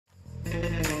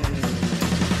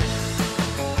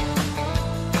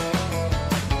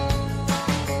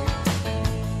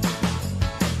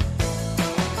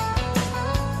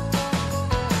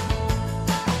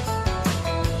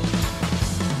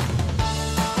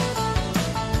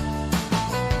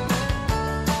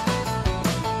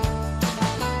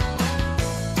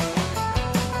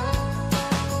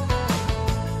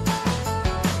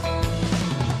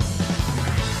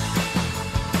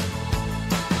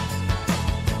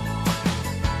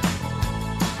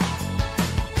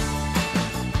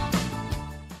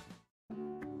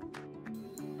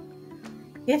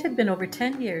It had been over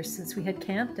 10 years since we had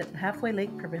camped at the Halfway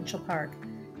Lake Provincial Park,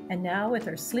 and now with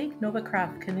our sleek Nova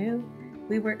Craft canoe,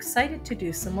 we were excited to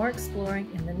do some more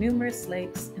exploring in the numerous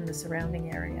lakes in the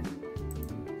surrounding area.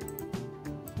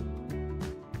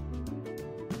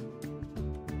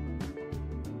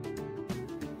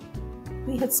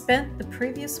 We had spent the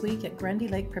previous week at Grundy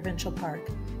Lake Provincial Park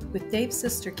with Dave's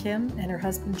sister Kim and her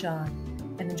husband John,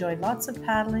 and enjoyed lots of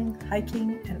paddling,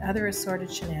 hiking, and other assorted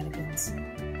shenanigans.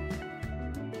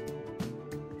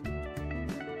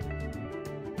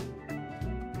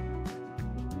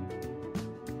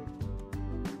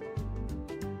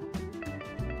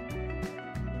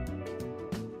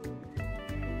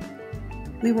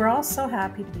 We were all so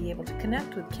happy to be able to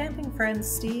connect with camping friends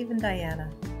Steve and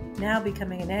Diana, now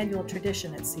becoming an annual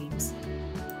tradition it seems.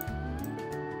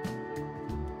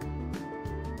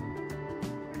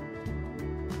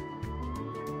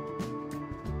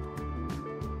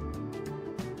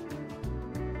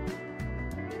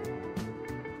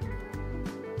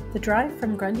 The drive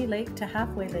from Grundy Lake to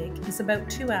Halfway Lake is about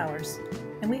 2 hours,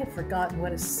 and we have forgotten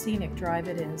what a scenic drive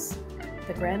it is.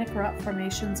 The granite rock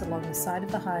formations along the side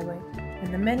of the highway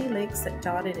and the many lakes that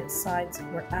dotted its sides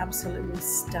were absolutely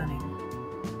stunning.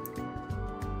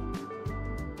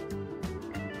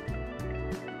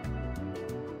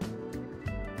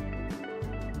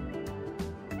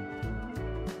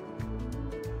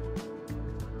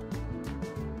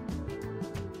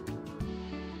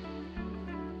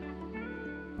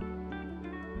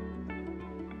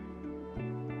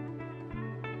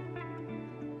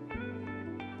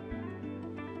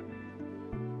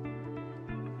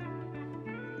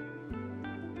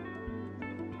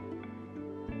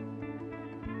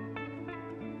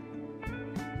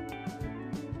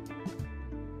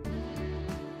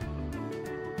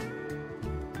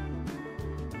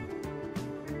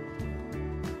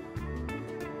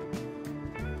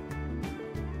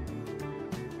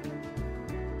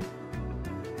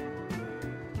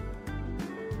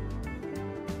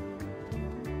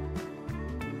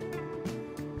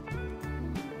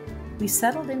 We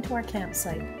settled into our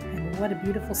campsite, and what a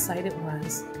beautiful sight it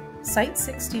was. Site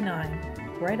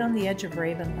 69, right on the edge of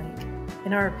Raven Lake.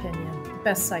 In our opinion, the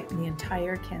best site in the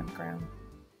entire campground.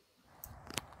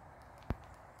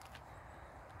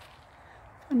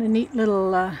 And a neat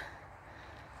little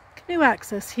canoe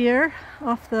access here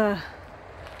off the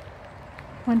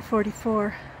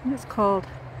 144, and it's called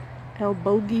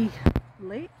Halfway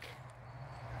Lake.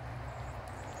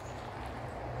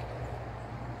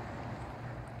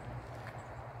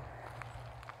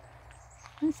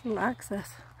 Nice little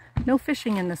access. No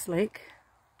fishing in this lake.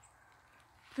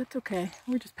 That's okay.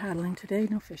 We're just paddling today,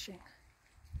 no fishing.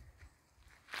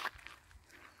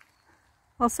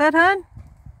 All set, hon?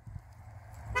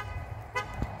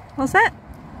 All set?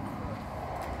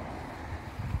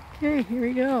 Okay, here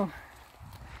we go.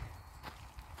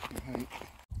 Right.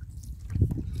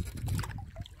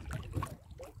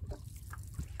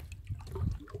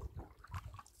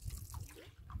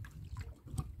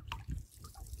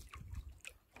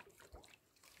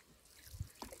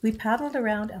 We paddled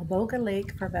around Halfway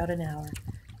Lake for about an hour,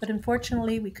 but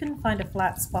unfortunately we couldn't find a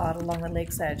flat spot along the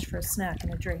lake's edge for a snack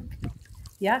and a drink.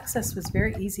 The access was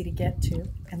very easy to get to,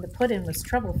 and the put-in was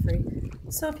trouble-free,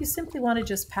 so if you simply want to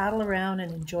just paddle around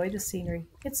and enjoy the scenery,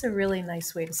 it's a really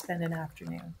nice way to spend an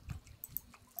afternoon.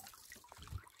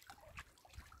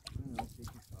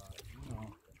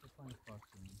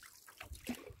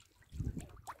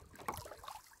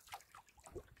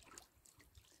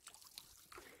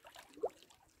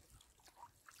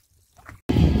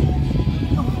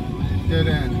 Dead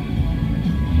end.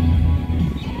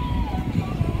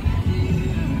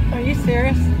 Are you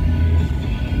serious?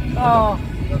 Oh,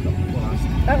 That's a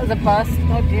bust. that was a bust.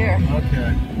 Oh dear.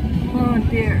 Okay. Oh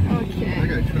dear. I Okay.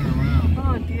 gotta turn around.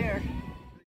 Oh dear.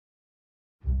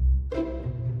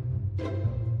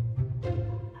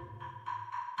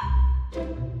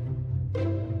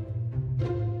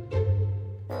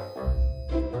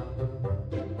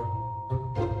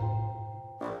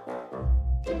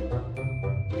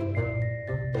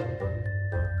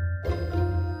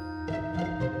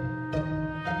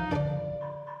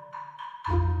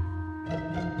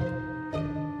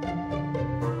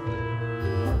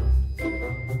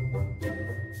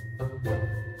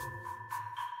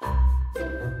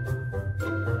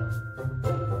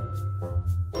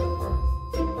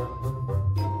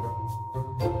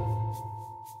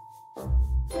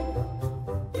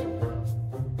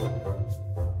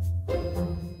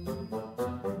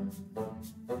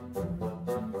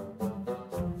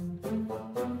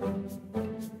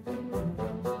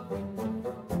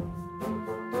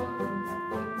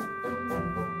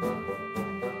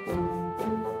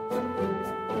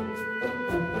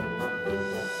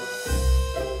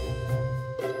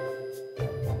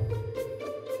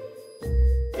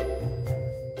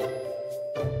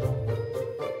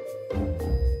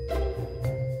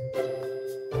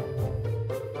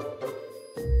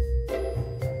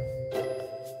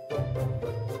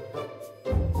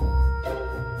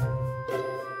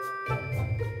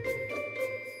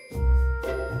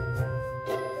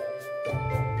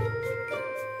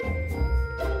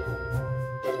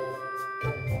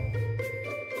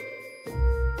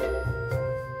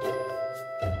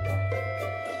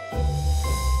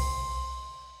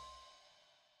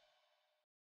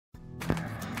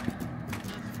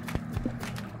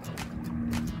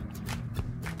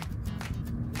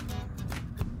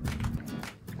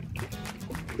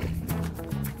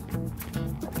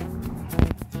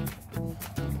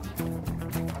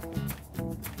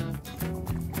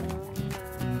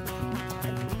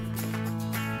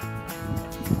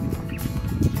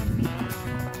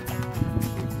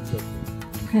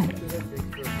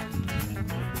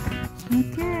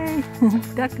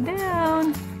 Duck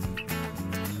down.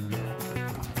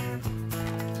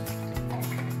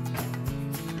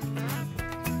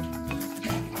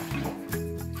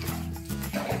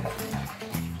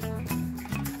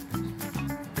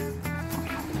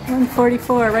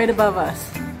 $144 right above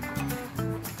us.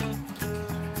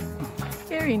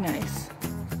 Very nice.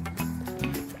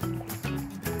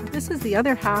 This is the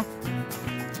other half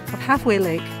of Halfway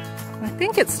Lake. I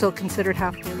think it's still considered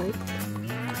Halfway Lake.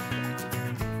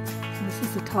 This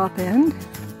is the top end.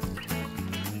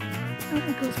 Oh,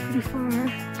 it goes pretty far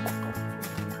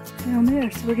down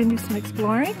there. So we're going to do some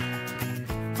exploring.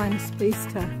 Find a space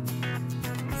to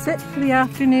sit for the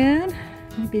afternoon.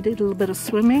 Maybe do a little bit of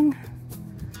swimming.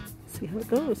 See how it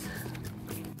goes.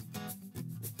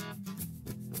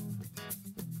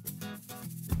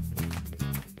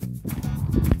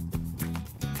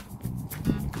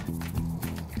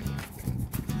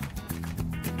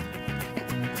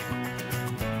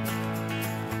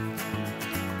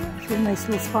 That's a nice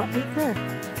little spot right there.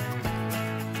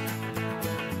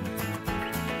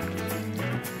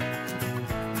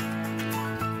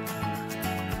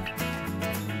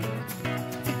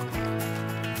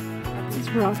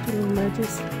 Rocky little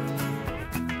ledges.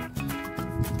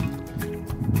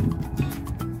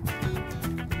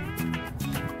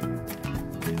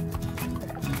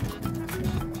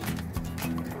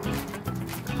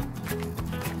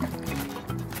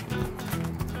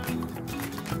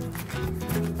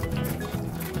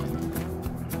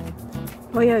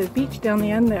 Oh yeah, there's a beach down the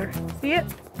end there. See it?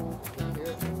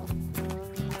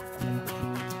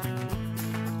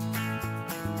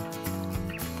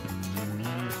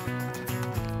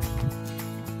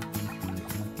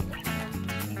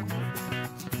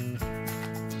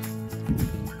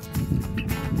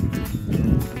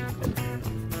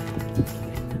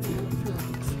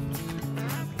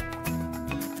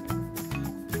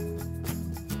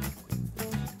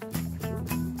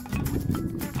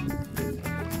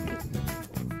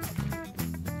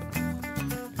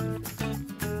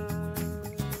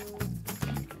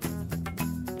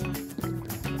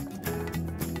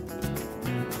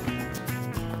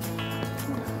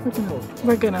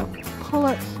 We're gonna pull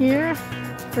up here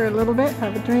for a little bit,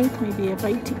 have a drink, maybe a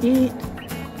bite to eat.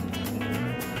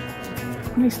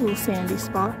 Nice little sandy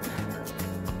spot.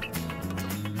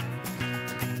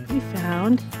 We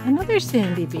found another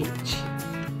sandy beach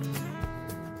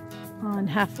on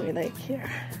Halfway Lake here.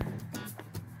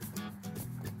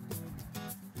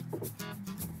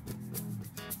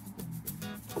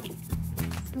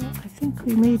 So I think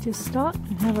we may just stop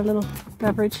and have a little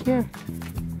beverage here.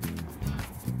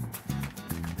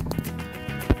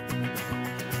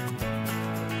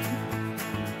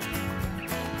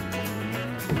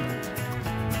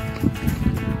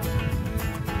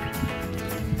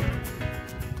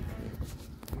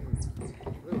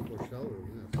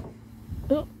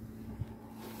 Oh.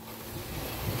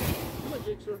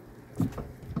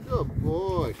 Good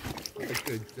boy. What a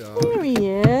good dog. There he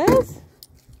is.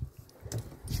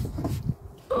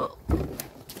 Oh.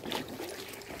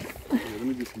 Here, let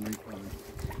me get some recon.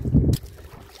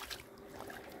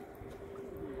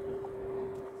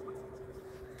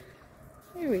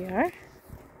 Here we are.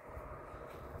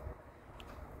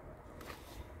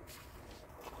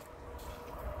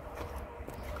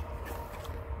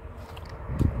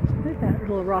 Look at that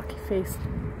little rocky face.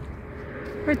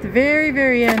 We're at the very,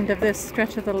 very end of this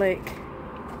stretch of the lake.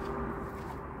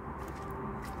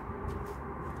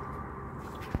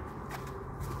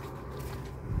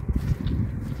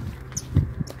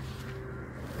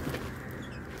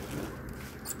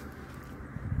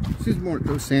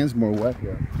 Those sand's more wet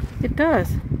here. It does.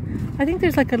 I think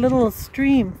there's like a little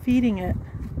stream feeding it.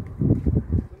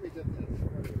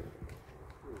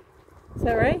 Is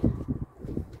that right?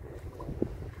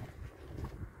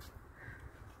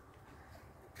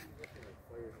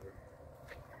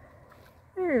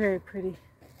 Very, very pretty.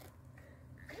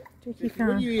 Jakey What are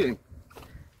found. you eating?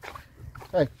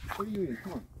 Hey, what are you eating?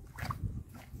 Come on.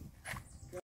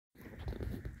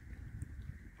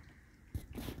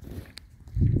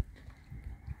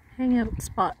 Hangout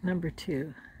spot number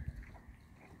 2.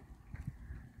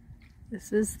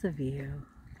 This is the view.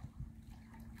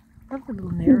 Love the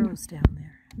little narrows down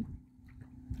there.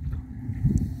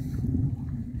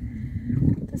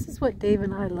 This is what Dave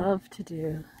and I love to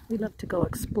do. We love to go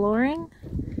exploring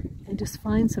and just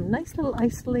find some nice little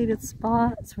isolated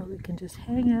spots where we can just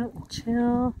hang out and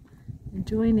chill,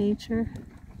 enjoy nature,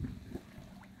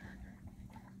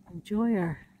 enjoy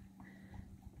our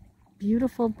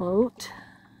beautiful boat.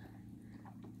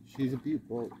 She's a beaut.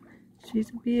 She's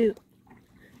a beaut.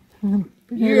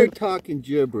 You're talking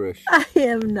gibberish. I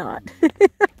am not.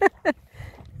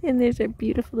 And there's our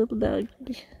beautiful little dog.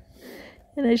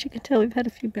 And as you can tell, we've had a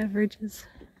few beverages.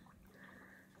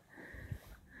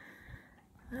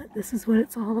 But this is what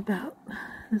it's all about.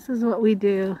 This is what we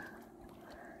do.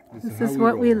 This is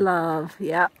what we love.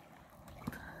 Yeah.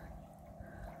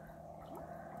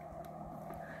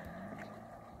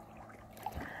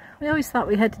 We always thought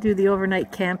we had to do the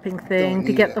overnight camping thing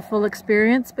to get the full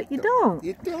experience, but you don't.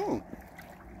 You don't.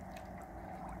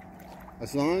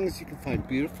 As long as you can find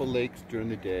beautiful lakes during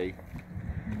the day,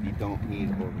 you don't need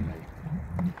overnight.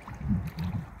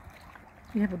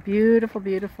 We have a beautiful,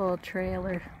 beautiful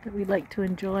trailer that we like to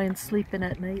enjoy and sleep in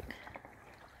at night.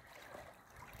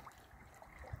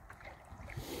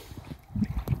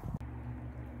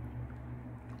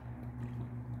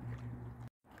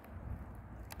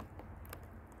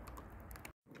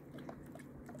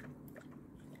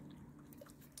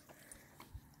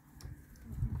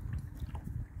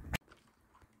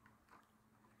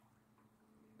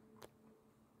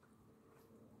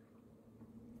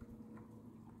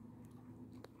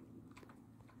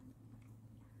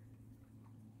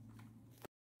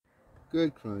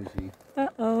 Good, Crunchy.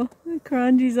 Uh-oh,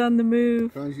 Crongy's on the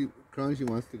move. Crunchy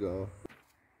wants to go.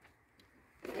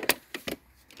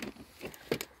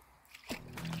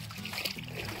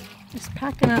 Just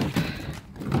packing up.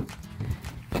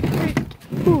 Right.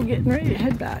 Ooh, getting ready to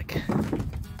head back.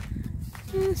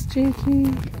 Yes, Jakey.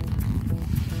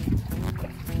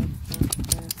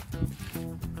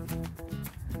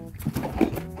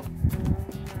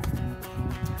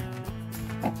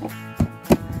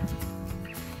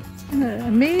 An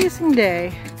amazing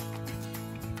day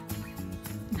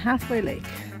in Halfway Lake.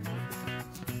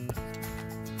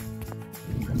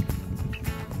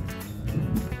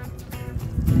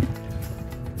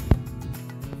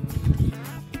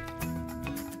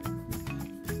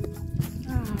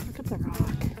 Oh, look at the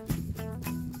rock.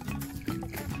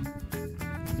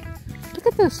 Look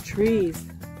at those trees.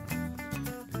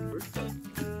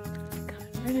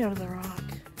 Right out of the rock.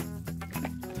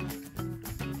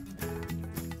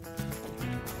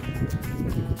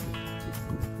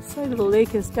 This side of the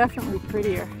lake is definitely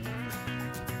prettier.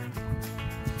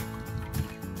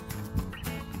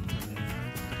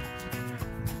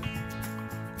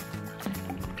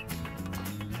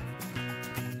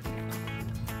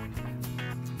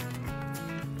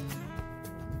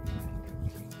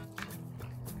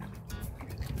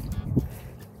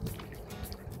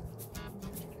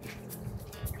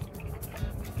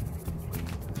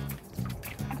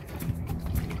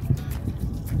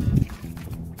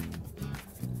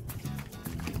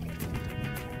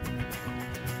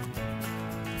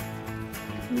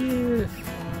 Beautiful.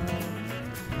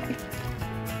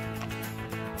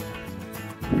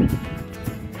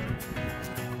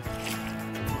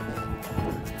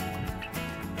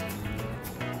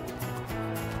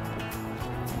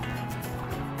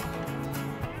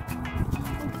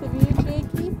 What's the view,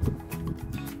 Jakey?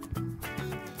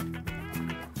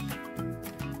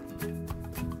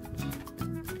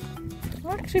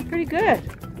 They're actually pretty good.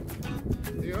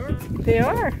 They are? They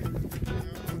are.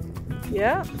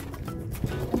 Yeah.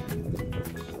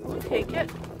 Take it.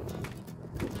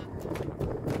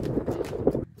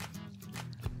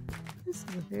 This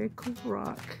is a very cool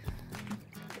rock.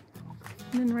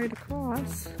 And then right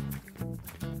across,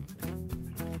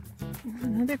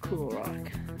 another cool rock.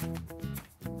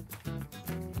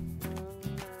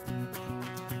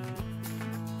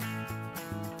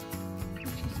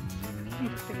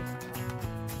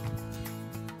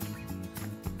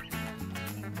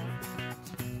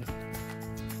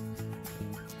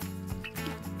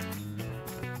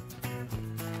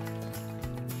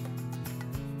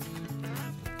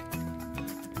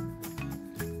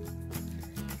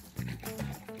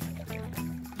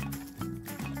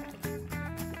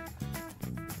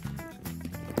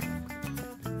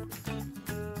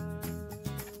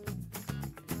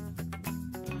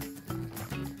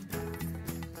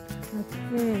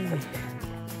 Okay.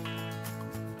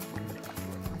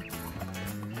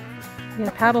 You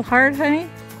gonna paddle hard, honey?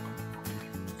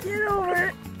 Get over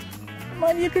it. Come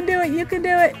on, you can do it, you can do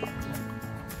it.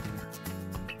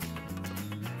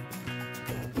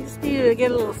 You just need to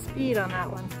get a little speed on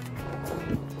that one.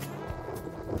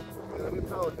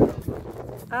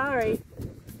 All right.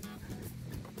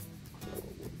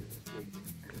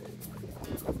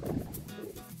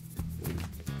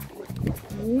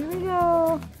 Here we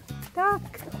go. Duck.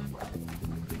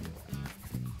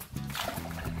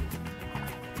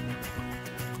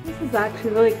 This is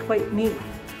actually really quite neat.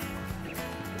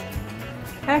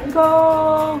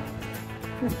 Echo!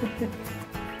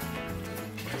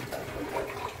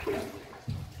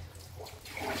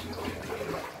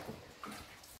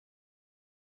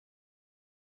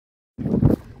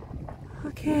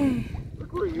 Okay.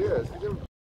 Look where he is. A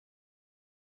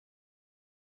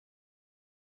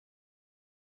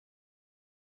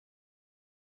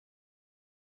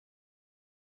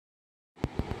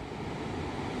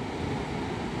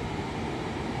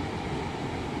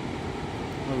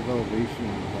lot of elevation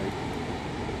on the hike.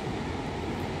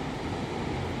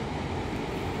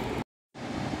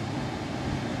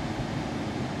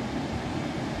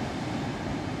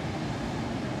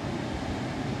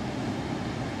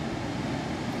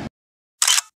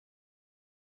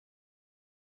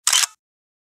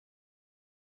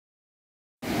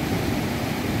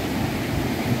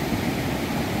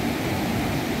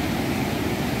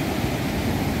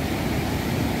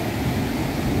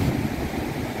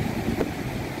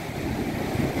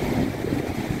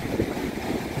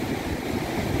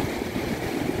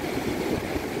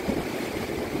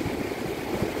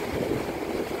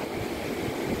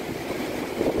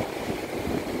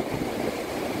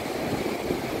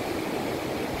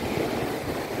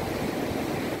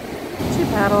 Too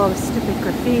bad all the stupid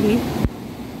graffiti.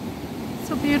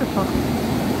 So beautiful.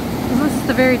 This is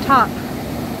the very top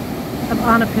of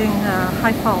Onaping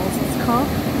Falls, it's called.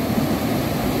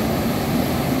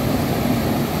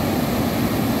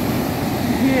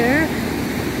 Here,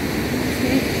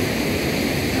 see,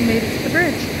 I made it to the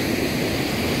bridge.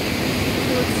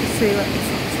 So let's just see what this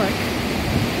looks like.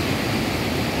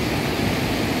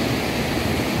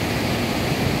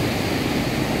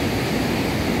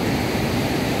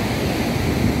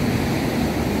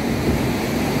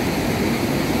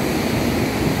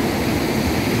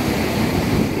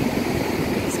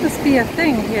 Must be a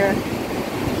thing here.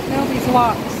 All these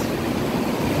locks.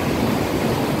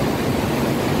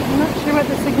 I'm not sure what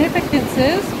the significance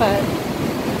is, but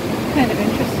kind of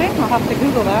interesting. I'll have to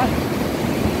Google that.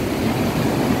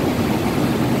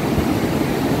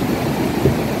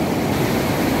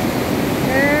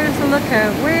 There's a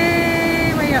lookout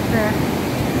way up there.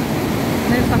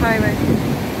 And there's the highway.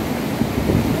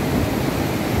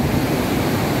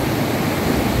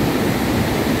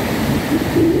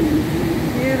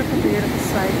 Beautiful, beautiful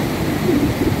sight.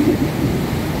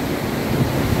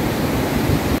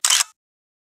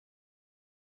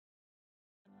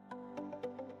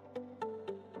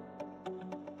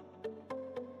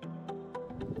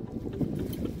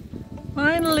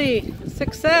 Finally,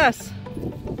 success.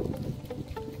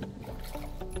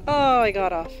 Oh, I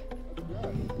got off.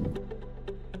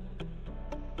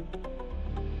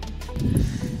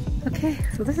 Okay,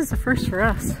 so this is a first for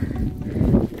us.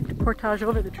 Portage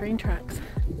over the train tracks.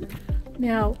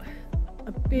 Now,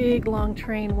 a big long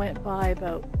train went by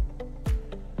about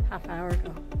half hour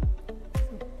ago. So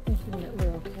thinking that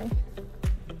we're okay.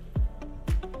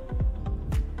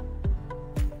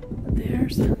 But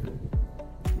there's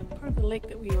part of the lake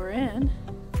that we were in.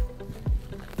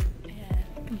 And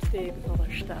it comes Dave with all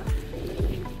our stuff.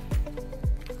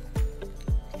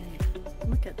 And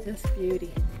look at this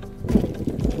beauty.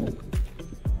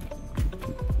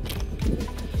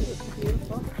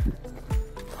 Beautiful.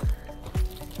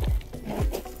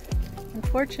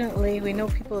 Unfortunately, we know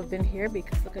people have been here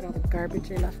because look at all the garbage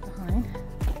they left behind.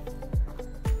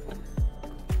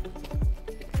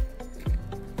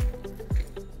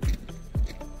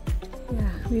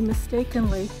 Yeah, we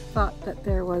mistakenly thought that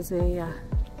there was a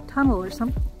tunnel or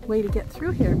some way to get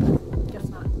through here, but guess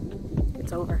not.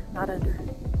 It's over, not under.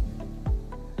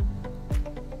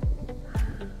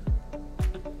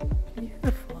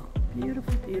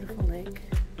 Beautiful, beautiful lake.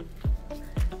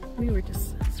 We were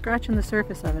just scratching the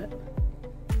surface of it.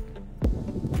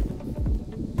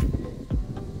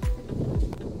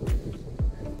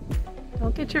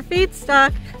 Don't get your feet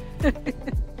stuck.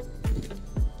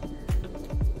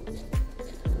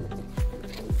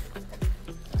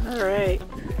 All right.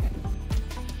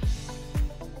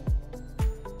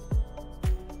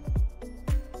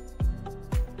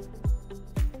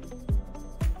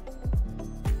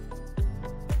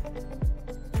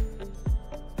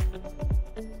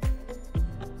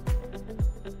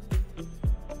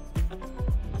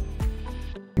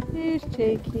 Here's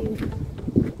Jakey.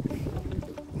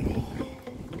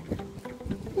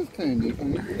 That's kind of neat. I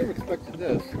never expected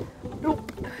this.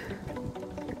 Nope.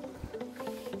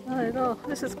 Not at all.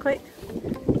 This is quite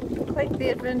the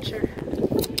adventure.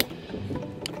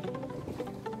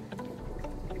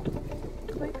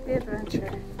 Quite the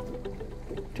adventure.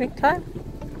 Drink time?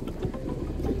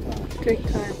 Drink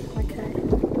time. Okay.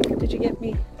 What did you get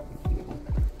me?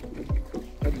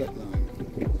 Red light line.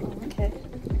 Okay.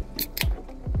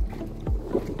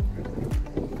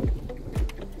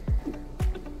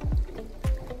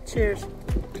 Cheers.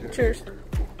 Cheers.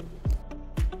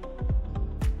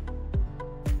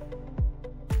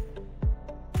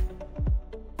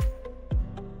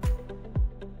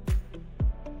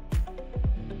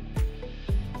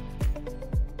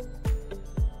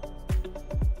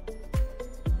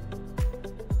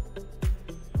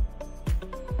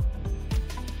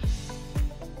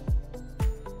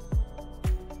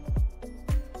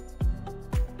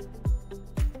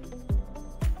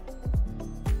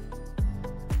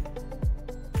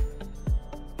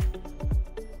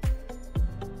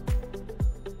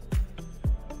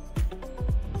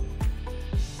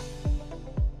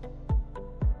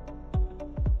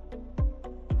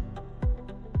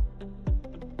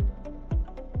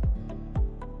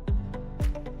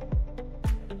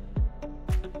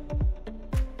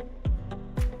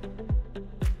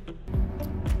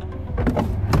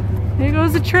 Here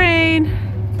goes the train.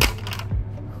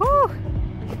 Whew,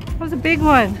 that was a big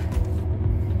one.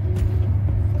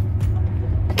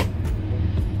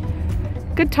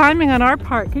 Good timing on our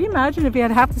part. Can you imagine if we had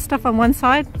half the stuff on one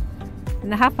side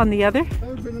and the half on the other? That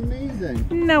would have been amazing.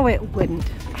 No, it wouldn't.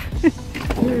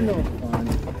 You're no fun.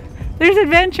 There's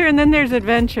adventure and then there's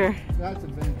adventure. That's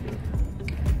adventure.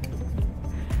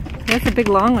 That's a big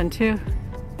long one too.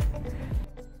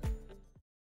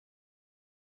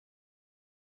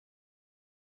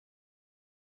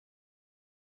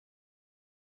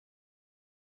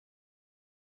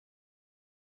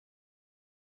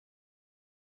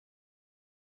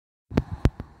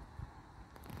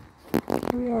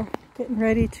 We are getting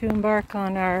ready to embark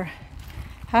on our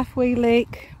Halfway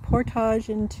Lake portage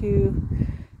into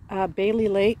Bailey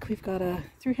Lake. We've got a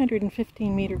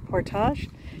 315-meter portage,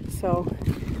 so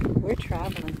we're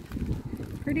traveling.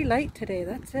 Pretty light today,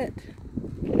 that's it.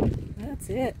 That's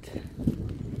it.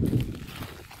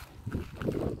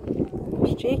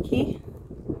 There's Jakey,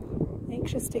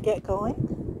 anxious to get going.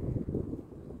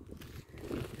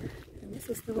 And this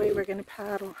is the way we're going to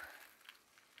paddle.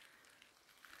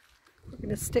 We're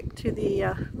going to stick to the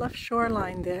left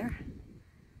shoreline there.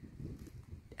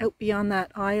 Out beyond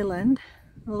that island,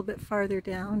 a little bit farther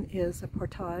down, is a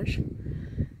portage.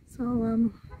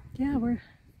 So yeah, we're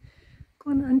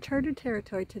going to uncharted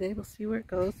territory today. We'll see where it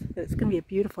goes. But it's going to be a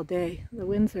beautiful day. The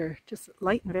winds are just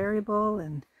light and variable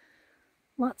and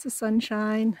lots of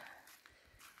sunshine.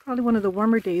 Probably one of the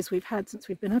warmer days we've had since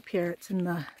we've been up here. It's going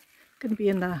to be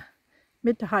in the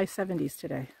mid to high 70s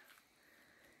today.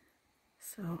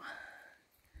 So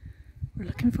we're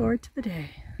looking forward to the day.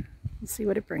 We'll see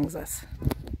what it brings us.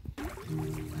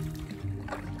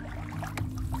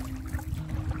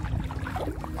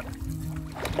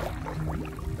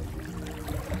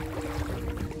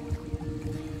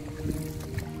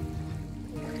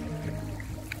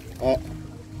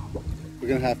 We're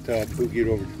going to have to boogie it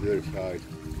over to the other side.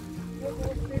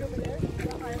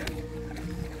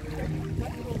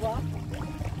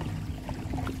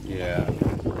 Yeah.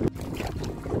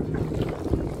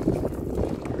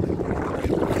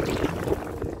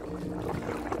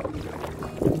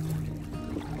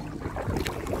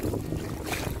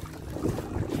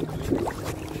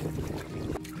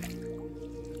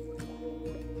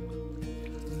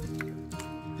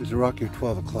 There's a rock here at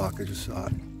 12 o'clock. I just saw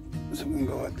it. So we can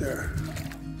go out there.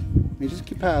 You just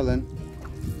keep paddling.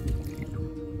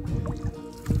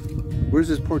 Where's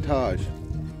this portage?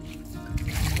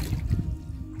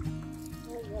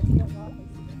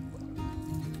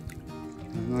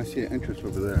 I see an entrance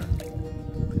over there.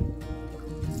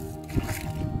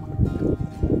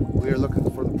 We are looking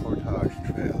for the portage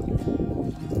trail.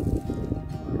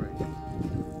 All right.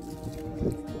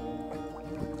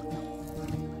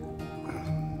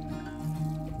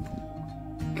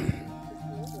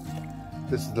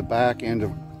 This is the back end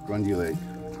of Grundy Lake.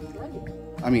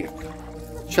 I mean,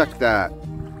 check that.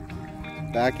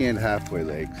 Back end Halfway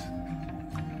Lakes.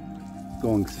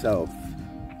 Going south.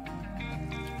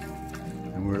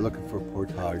 And we're looking for a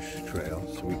portage trail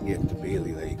so we can get into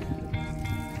Bailey Lake.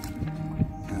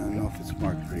 I don't know if it's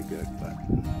marked pretty good, but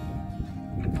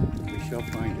we shall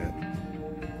find it.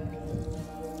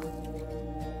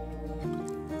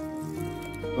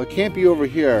 Well, it can't be over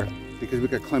here because we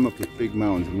could climb up these big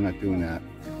mountains and we're not doing that.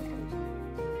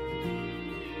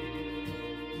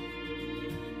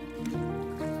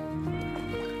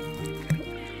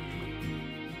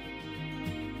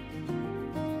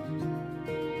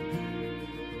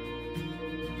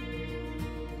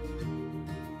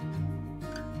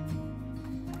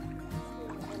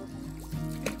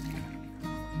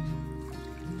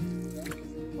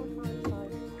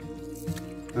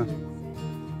 Huh.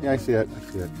 Yeah, I see it. I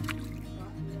see it.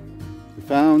 We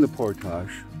found the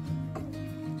portage.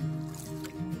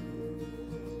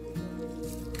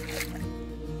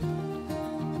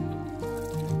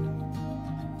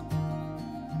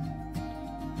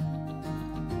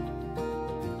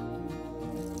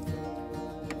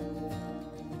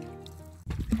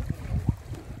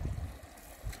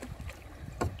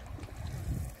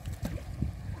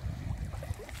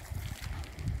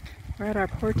 We're at our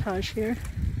portage here.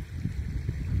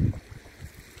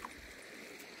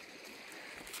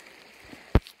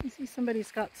 You see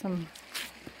somebody's got some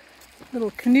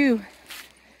little canoe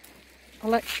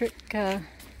electric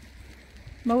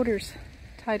motors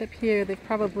tied up here. They've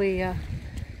probably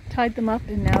tied them up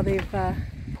and now they've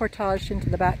portaged into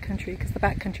the backcountry because the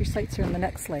backcountry sites are in the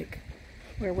next lake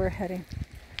where we're heading.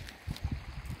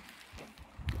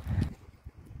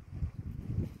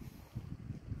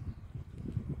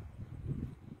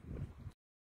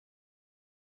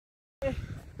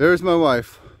 There's my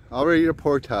wife. All ready to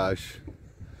portage.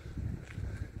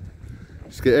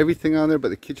 Just get everything on there but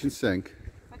the kitchen sink.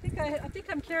 I think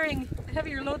I'm carrying a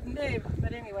heavier load than Dave,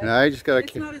 but anyway. And I just gotta.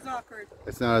 It's not as awkward.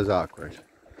 It's not as awkward.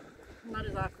 Not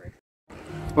as awkward.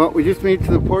 Well, we just made it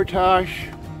to the portage,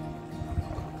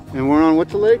 and we're on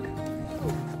what's the lake?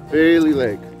 Bailey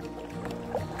Lake.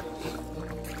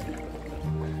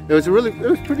 It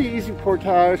was pretty easy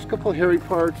portage. A couple of hairy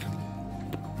parts.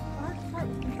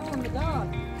 Controlling the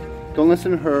dog. Don't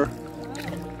listen to her.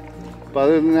 But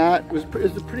other than that, it was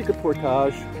a pretty good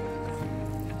portage.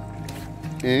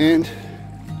 And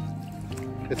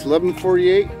it's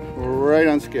 11:48. We're right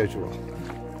on schedule.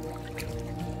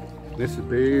 This is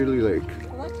Bailey Lake.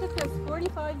 Well, that took us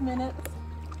 45 minutes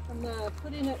from the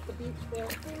putting at the beach there.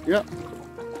 Yep.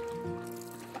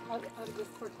 Out of this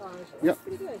portage. Yep.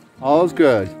 Pretty good. All's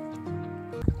good.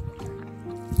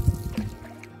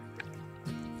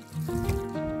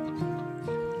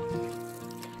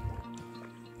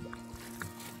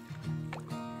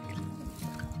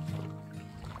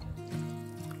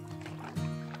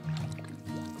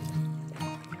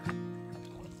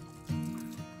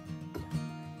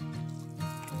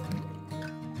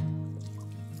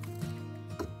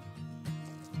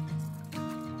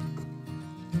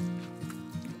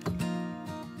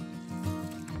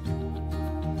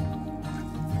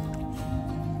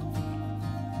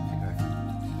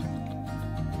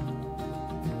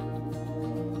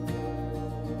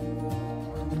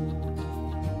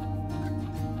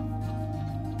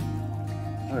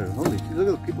 Oh, holy shit, look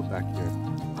at the people back here.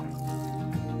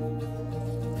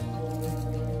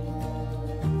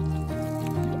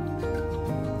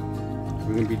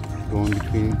 We're going to be going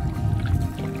between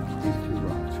these two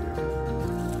rocks here.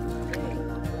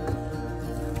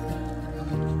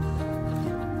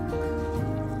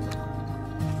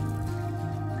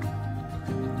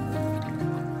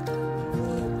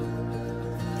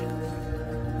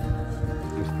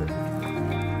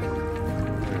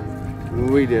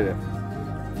 We did it.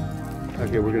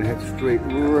 Okay, we're gonna head straight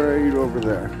right over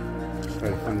there. Try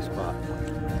to find a spot.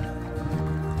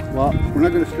 Well, we're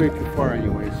not gonna stray too far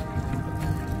anyways.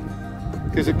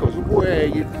 Because it goes way,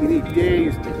 you need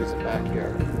days to visit back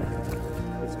here.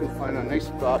 Let's go find a nice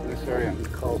spot in this area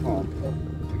and call home.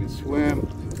 We can swim,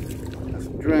 have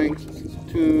some drinks, listen to some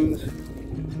tunes.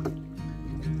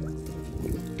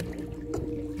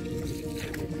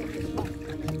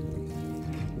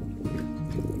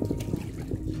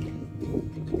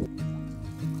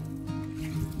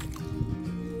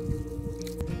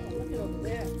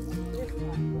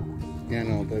 Yeah,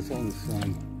 no, that's all in the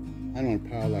sun. I don't want to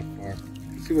paddle that far.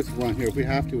 Let's see what's around here. If we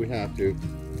have to, we have to.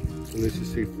 So let's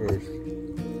just see first.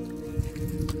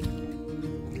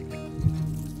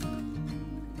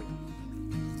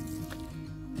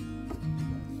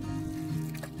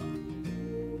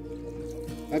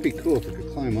 That'd be cool if we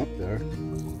could climb up there.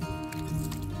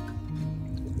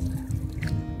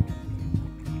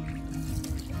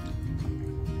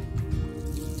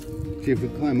 See, if we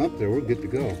climb up there, we're good to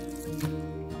go.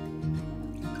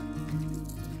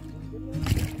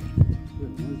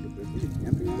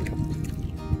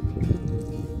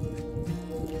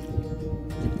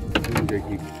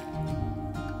 Jakey.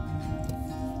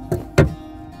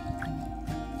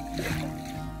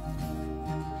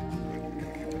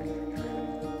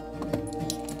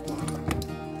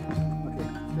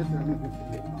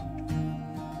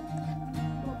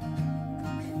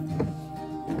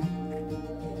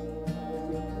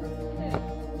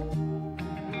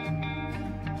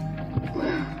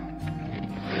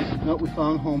 No, we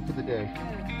found home for the day.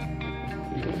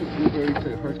 Blueberry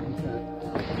to heart's content.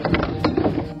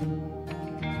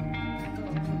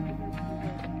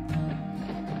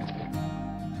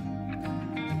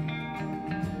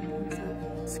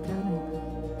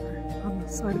 On the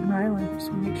side of an island, just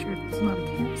to make sure it's not a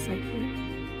campsite here.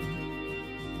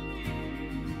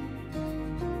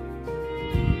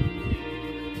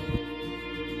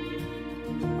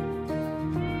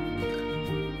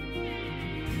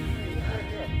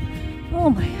 Oh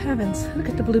my heavens, look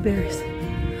at the blueberries.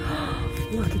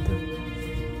 Look at them.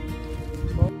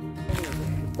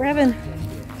 We're having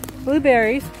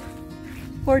blueberries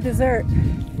for dessert.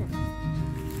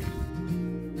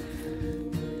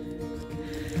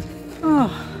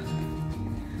 Oh,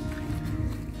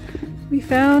 we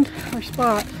found our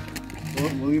spot. We'll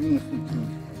leave them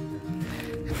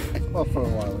well, for a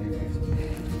while anyways.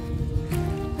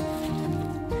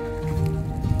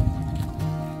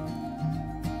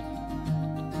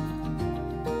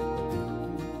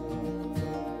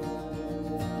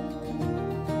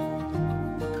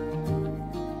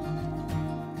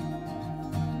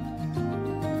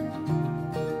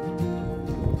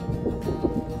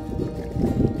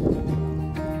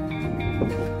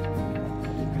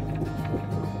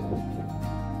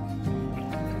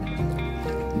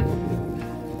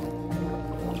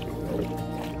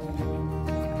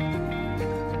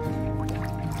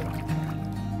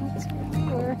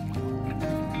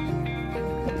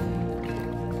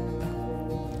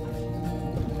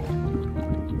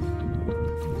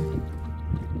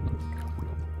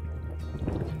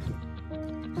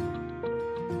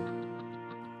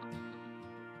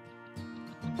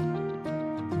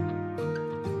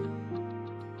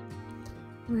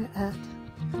 at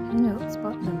hangout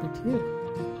spot number 2.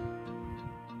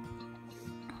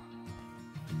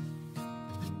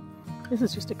 This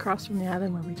is just across from the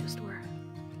island where we just were.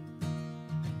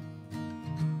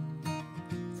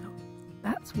 So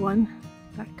that's one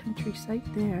backcountry site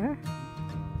there.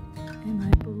 And I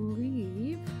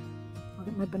believe, I'll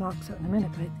get my binocs out in a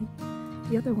minute, but I think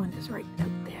the other one is right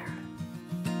out there.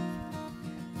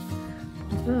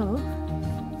 Although,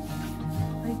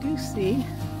 I do see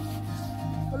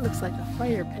what looks like a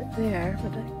fire pit there,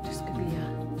 but that just could be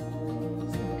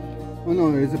Oh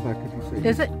no, there is a backcountry site.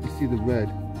 Is it? You see the red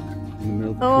in the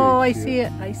middle of the Oh, tree. I see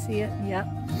it. I see it. Yep.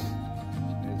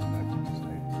 There's a backcountry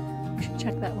site. We should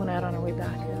check that one out on our way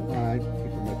back. I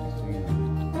think I might be seeing it.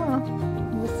 Oh,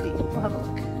 we'll see. We'll have a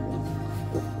look.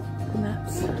 And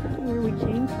that's where we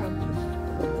came from.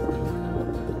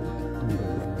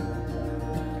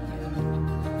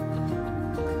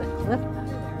 The cliff back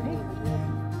there, right?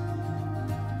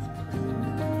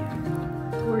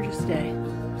 Gorgeous day.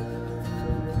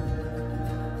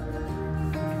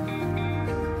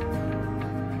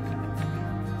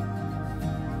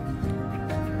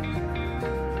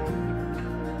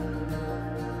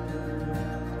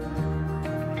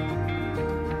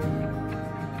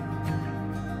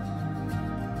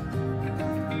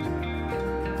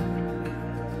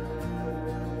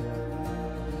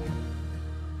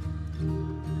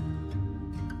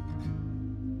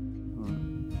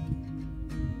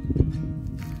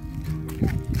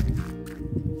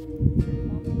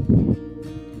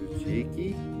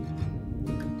 Jakey.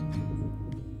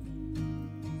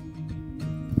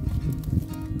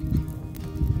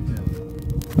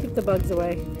 Keep the bugs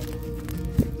away.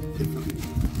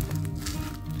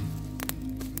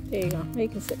 There you go. Now you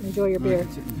can sit and enjoy your beer.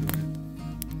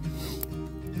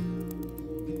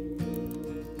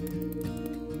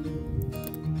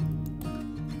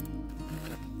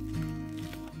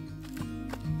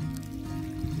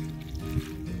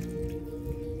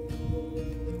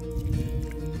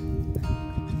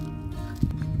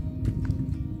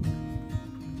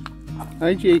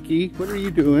 Hi Jakey, what are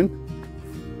you doing?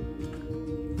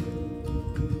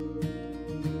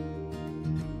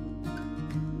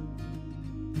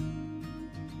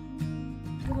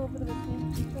 A little bit of a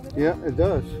change over there. Yeah, it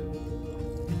does.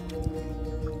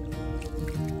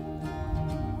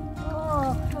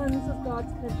 Oh, and this is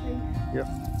God's country. Yep.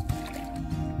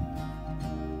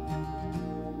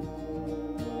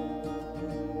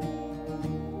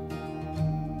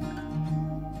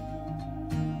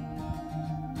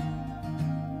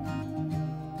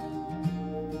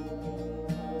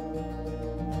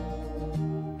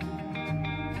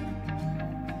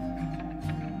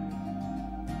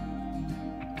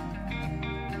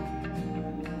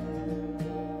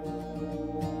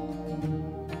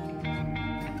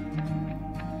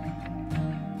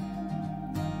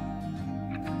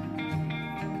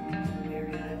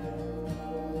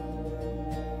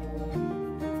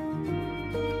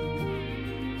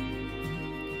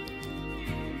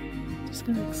 Just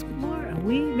going to explore a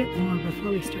wee bit more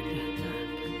before we start to head back.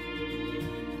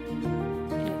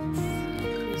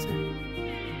 It's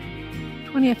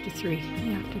 20 after 3 in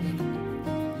the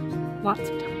afternoon. Lots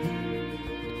of time.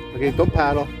 Okay, don't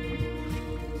paddle.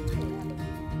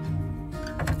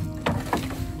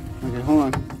 Okay, hold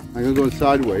on. I'm gonna go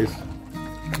sideways.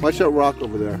 Watch that rock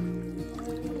over there.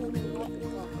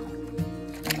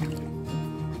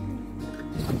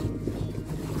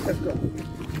 Let's go.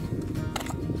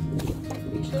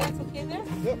 You sure that's okay there?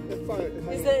 Yep, it's fine.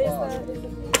 Is the face on?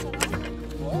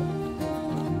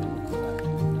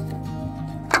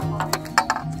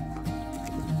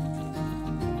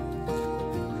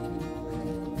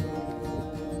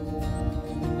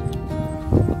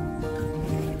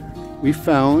 We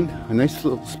found a nice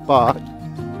little spot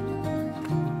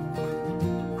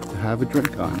to have a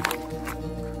drink on.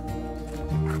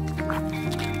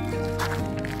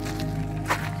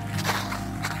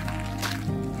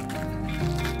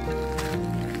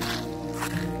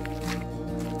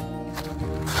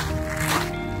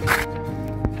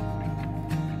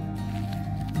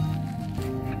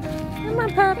 Come on,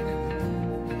 pup.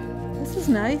 This is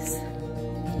nice.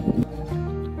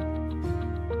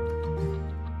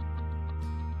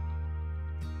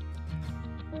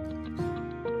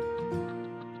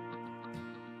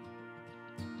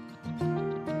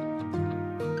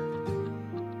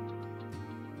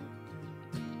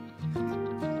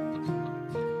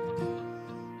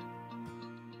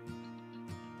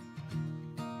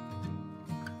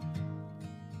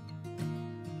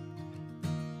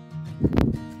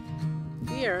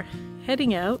 We are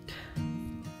heading out.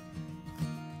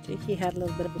 Jakey had a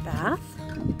little bit of a bath.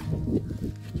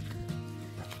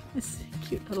 This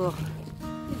cute little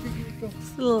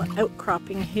This little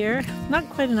outcropping here. Not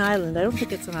quite an island. I don't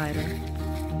think it's an island.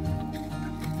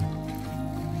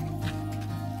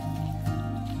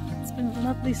 It's been a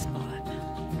lovely spot.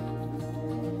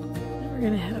 We're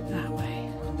gonna head up that way.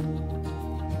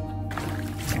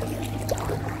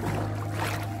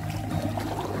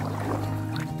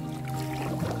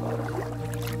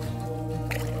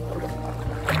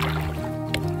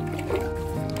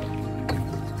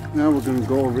 Now we're going to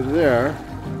go over there.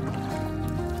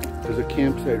 There's a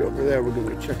campsite over there. We're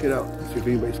going to check it out. See if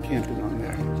anybody's camping on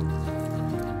there.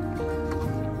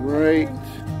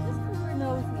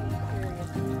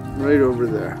 Right over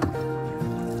there.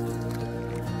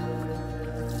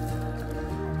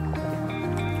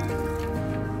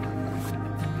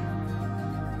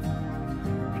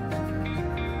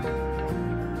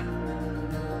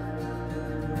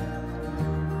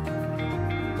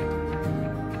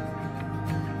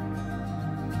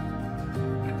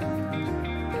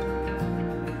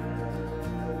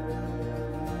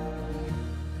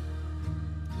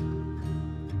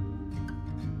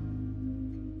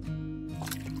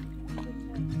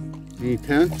 Any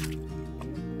tents? I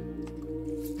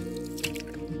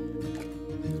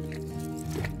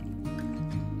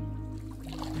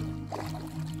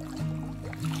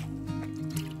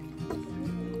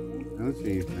don't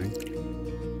see anything.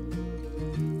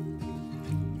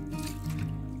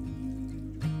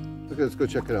 Okay, let's go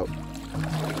check it out.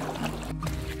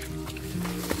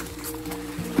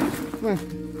 Come on.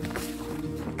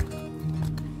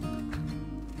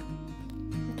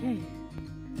 Okay,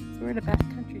 so we're at a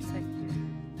backcountry site here.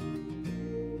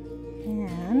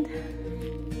 And I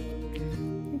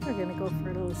think we're gonna go for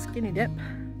a little skinny dip.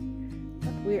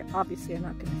 But we obviously are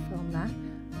not gonna film that.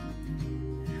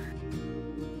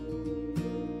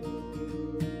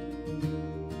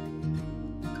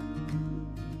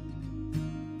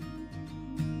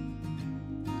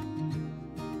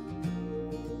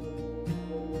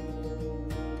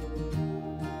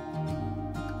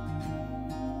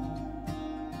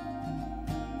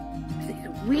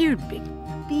 Weird big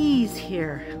bees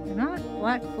here. They're not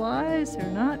black flies, they're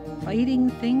not biting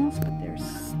things, but they're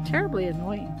terribly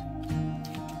annoying.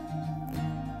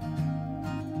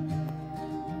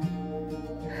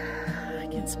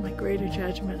 Against my greater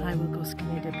judgment, I will go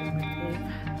skinny dipping with Dave.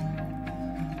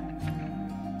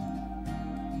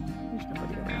 There's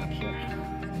nobody around here.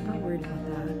 I'm not worried about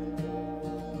that.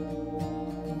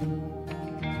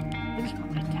 I just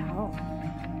want my towel.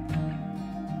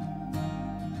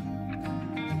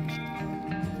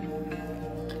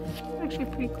 Actually a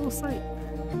pretty cool site.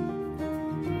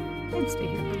 I'd stay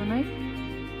here for the night.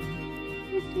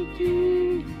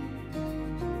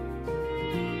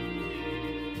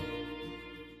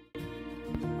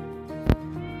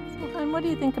 So, Han, what do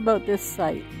you think about this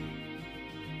site?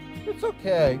 It's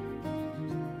okay.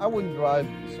 I wouldn't drive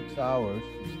 6 hours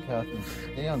to Catherine to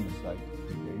stay on the site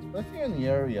for 2 days. But if you're in the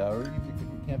area, or if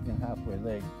you're camping on Halfway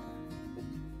Lake,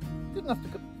 it's good enough to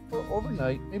go for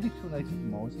overnight, maybe 2 nights at the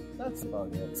most. That's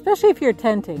about it. Especially if you're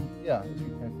tenting. Yeah, if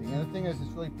you're tenting. And the thing is,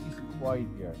 it's really peace and quiet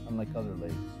here, unlike other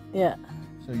lakes. Yeah.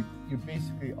 So you're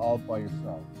basically all by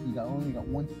yourself. You only got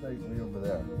one site right over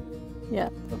there. Yeah.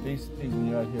 So basically, when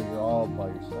you're out here, you're all by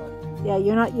yourself. Yeah,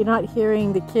 you're not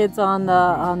hearing the kids on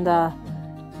the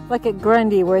like at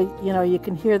Grundy, where you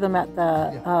can hear them at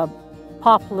the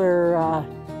Poplar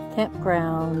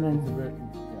campground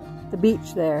and the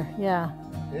beach there. Yeah.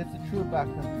 It's a true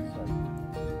backcountry site.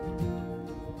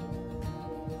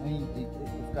 I mean,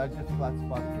 it's got just flat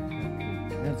spots for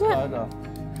camping. And it's got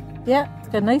it's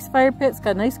got a nice fire pit. It's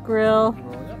got a nice grill.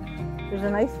 There's a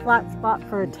nice flat spot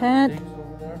for a tent.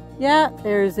 Yeah,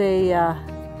 there is a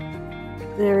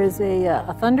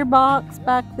thunderbox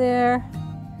back there,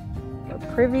 or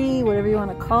privy, whatever you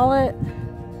want to call it.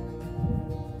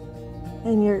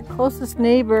 And your closest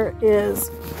neighbor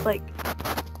is like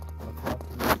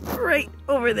right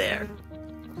over there.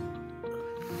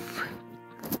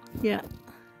 Yeah.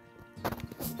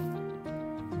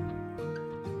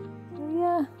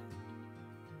 Yeah.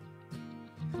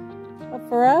 But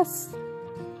for us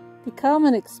to come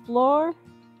and explore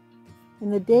in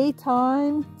the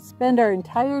daytime, spend our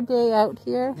entire day out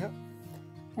here,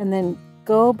 and then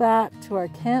go back to our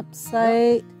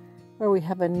campsite where we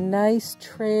have a nice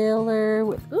trailer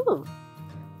with a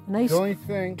nice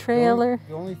trailer.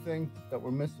 The only thing that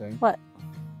we're missing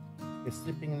is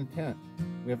sleeping in a tent.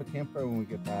 We have a campfire when we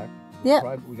get back.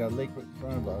 Yeah. We got a lake right in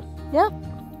front of us. Yep.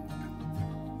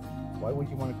 Why would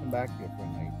you want to come back here for a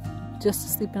night? Just to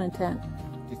sleep in a tent.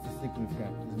 Just to sleep in a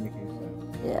tent. Doesn't make any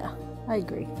sense. Yeah, I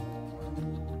agree.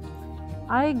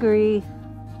 I agree.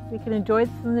 We can enjoy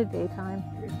this in the daytime.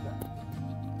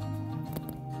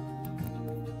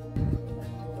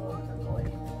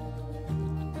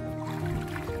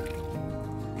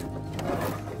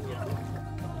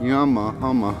 Yumma,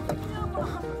 humma.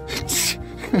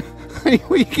 Honey,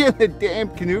 what are you getting the damn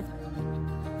canoe?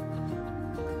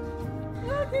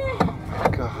 Oh my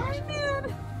god.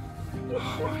 Oh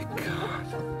my god.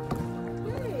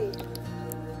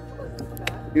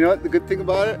 You know what the good thing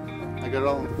about it? I got it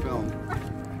all on film.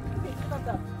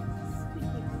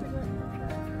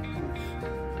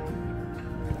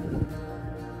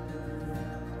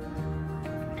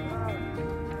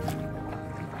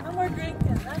 No more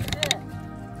drinking, that's it.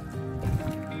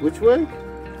 Which way?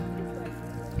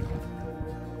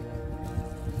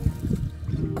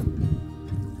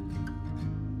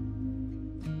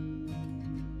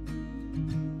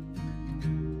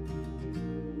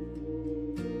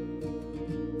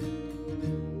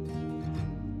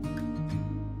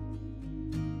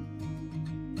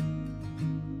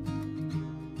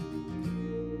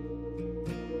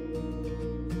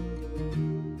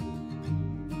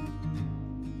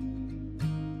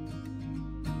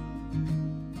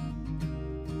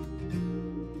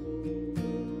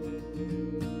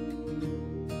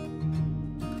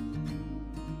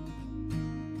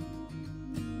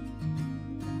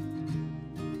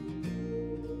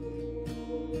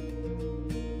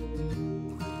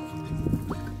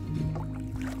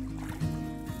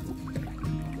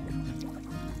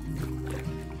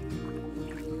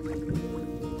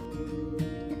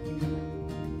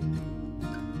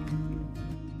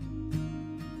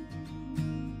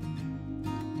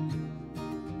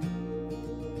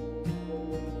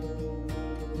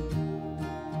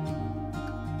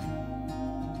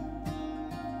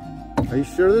 Are you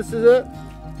sure this is it?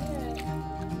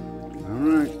 All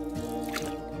right.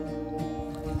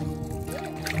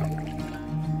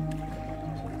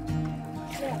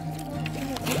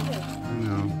 I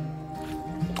know.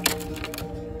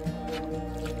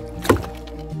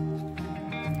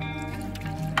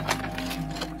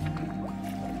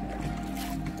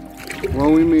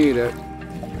 Well, we made it.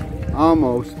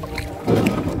 Almost.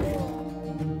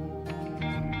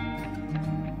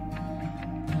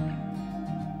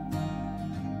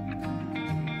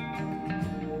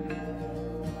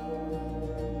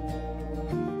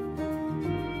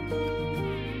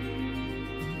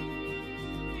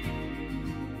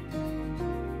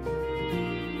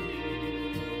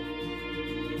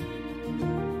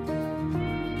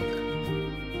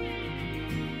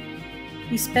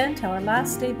 We spent our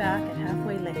last day back at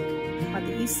Halfway Lake on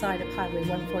the east side of Highway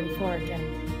 144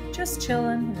 again, just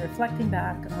chilling and reflecting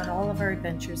back on all of our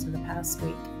adventures in the past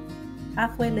week.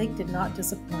 Halfway Lake did not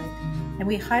disappoint, and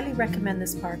we highly recommend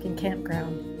this park and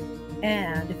campground.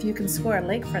 And if you can score a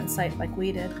lakefront site like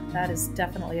we did, that is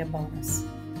definitely a bonus.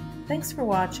 Thanks for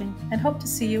watching, and hope to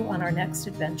see you on our next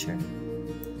adventure.